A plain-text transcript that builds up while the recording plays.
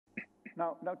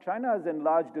Now China has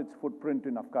enlarged its footprint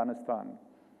in Afghanistan.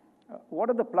 What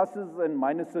are the pluses and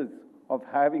minuses of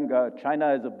having China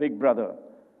as a big brother?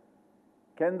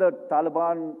 Can the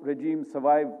Taliban regime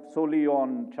survive solely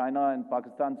on China and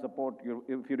Pakistan support?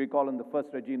 If you recall, in the first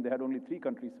regime, they had only 3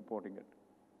 countries supporting it.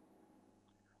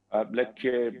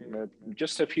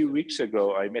 Just a few weeks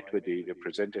ago, I met with the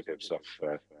representatives of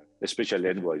the special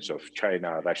envoys of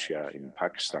China, Russia, and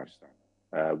Pakistan.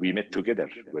 We met together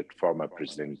with former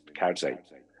President Karzai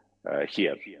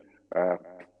here.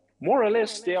 More or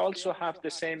less, they also have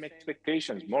the same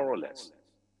expectations, more or less,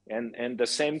 and the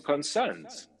same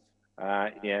concerns.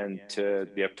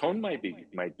 Their tone might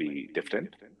be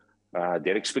different.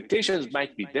 Their expectations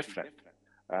might be different,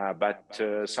 but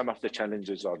some of the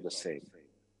challenges are the same.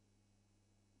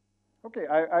 Okay,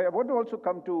 I want to also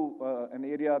come to an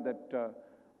area that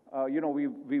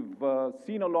we've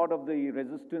seen a lot of the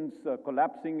resistance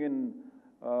collapsing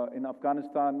in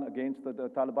Afghanistan against the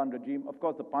Taliban regime. Of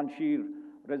course, the Panjshir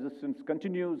resistance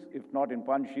continues, if not in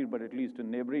Panjshir, but at least in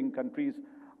neighboring countries.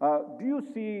 Do you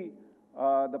see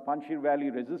the Panjshir Valley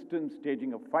resistance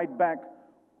staging a fight back,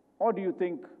 or do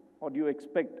you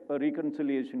expect a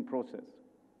reconciliation process?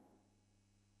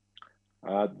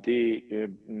 The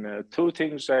 2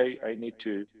 things I need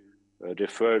to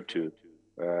refer to,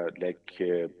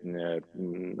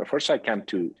 first I came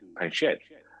to Panjshir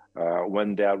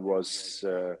when there was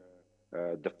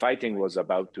the fighting was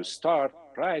about to start.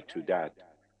 Prior to that,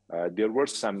 there were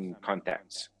some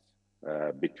contacts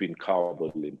between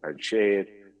Kabul and Panjshir,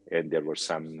 and there were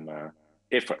some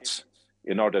efforts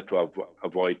in order to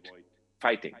avoid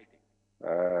fighting.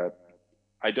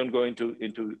 I don't go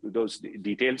into those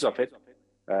details of it,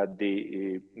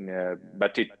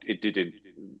 but it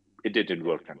didn't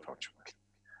work, unfortunately.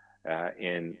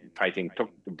 And fighting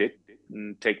took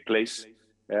place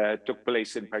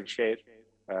in Panjshir,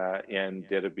 and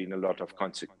there have been a lot of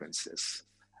consequences.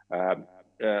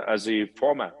 As a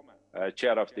former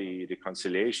chair of the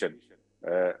reconciliation,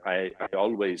 I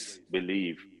always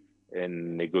believe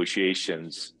in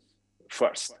negotiations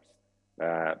first.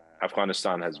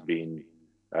 Afghanistan has been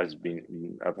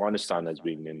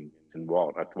in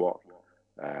war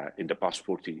in the past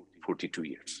 42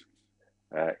 years,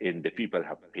 and the people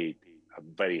have paid a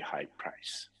very high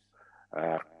price.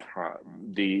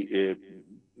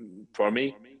 For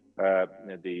me,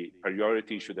 the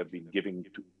priority should have been given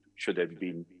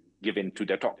to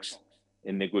the talks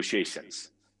in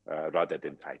negotiations rather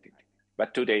than fighting.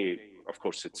 But today, of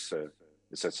course,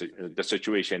 the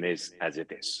situation is as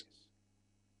it is.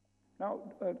 Now,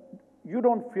 you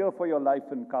don't fear for your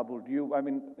life in Kabul, do you? I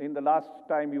mean, in the last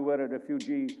time you were a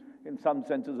refugee, in some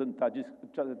senses, in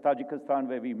Tajikistan,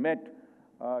 where we met,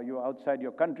 you're outside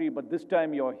your country, but this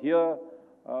time you're here.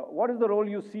 What is the role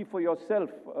you see for yourself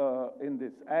in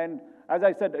this? And as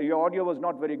I said, your audio was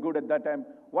not very good at that time.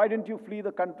 Why didn't you flee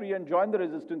the country and join the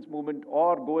resistance movement,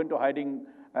 or go into hiding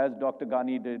as Dr.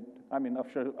 Ghani did? I mean,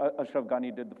 Ashraf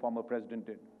Ghani did, the former president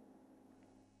did.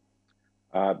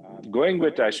 Going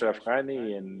with Ashraf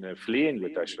Ghani and fleeing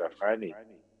with Ashraf Ghani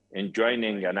and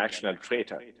joining a national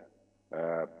traitor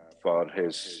for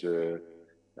his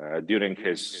during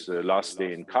his last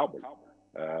day in Kabul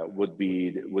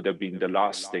would have been the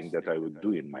last thing that I would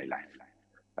do in my life.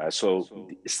 So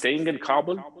staying in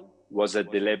Kabul was a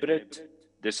deliberate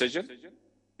decision.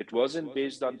 It wasn't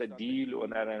based on the deal or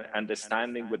an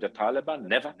understanding with the Taliban,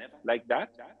 never like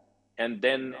that. And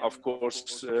then, of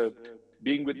course,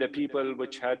 being with the people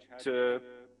which had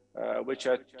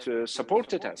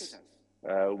supported us,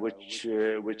 which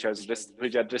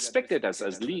had respected us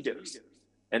as leaders,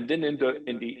 and then in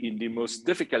the most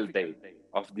difficult day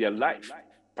of their life,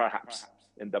 perhaps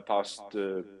in the past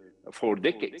 4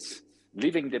 decades,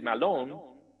 leaving them alone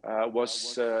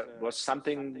was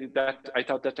something that I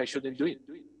thought that I shouldn't do it,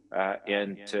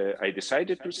 and I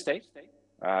decided to stay.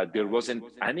 There wasn't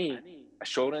any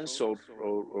assurance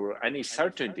or any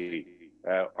certainty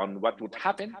on what would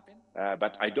happen,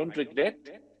 but I don't regret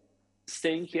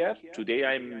staying here. Today,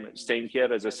 I'm staying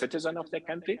here as a citizen of the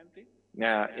country,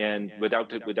 and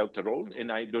without a role,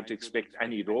 and I don't expect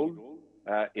any role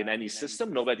in any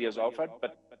system. Nobody has offered,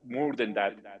 but more than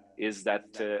that is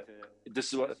that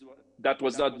that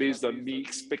was not based on me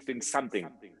expecting something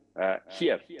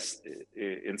here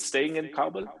in staying in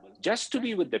Kabul, just to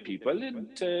be with the people.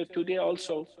 And today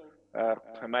also,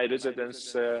 my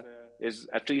residence is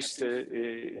at least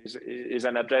is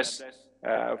an address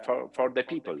for the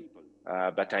people.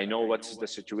 But I know what's the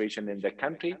situation in the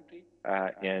country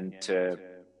and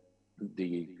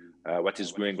what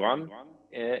is going on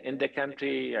in the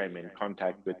country. I'm in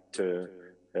contact with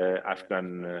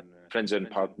Afghan friends and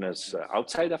partners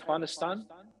outside Afghanistan,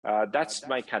 That's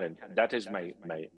my current, that is my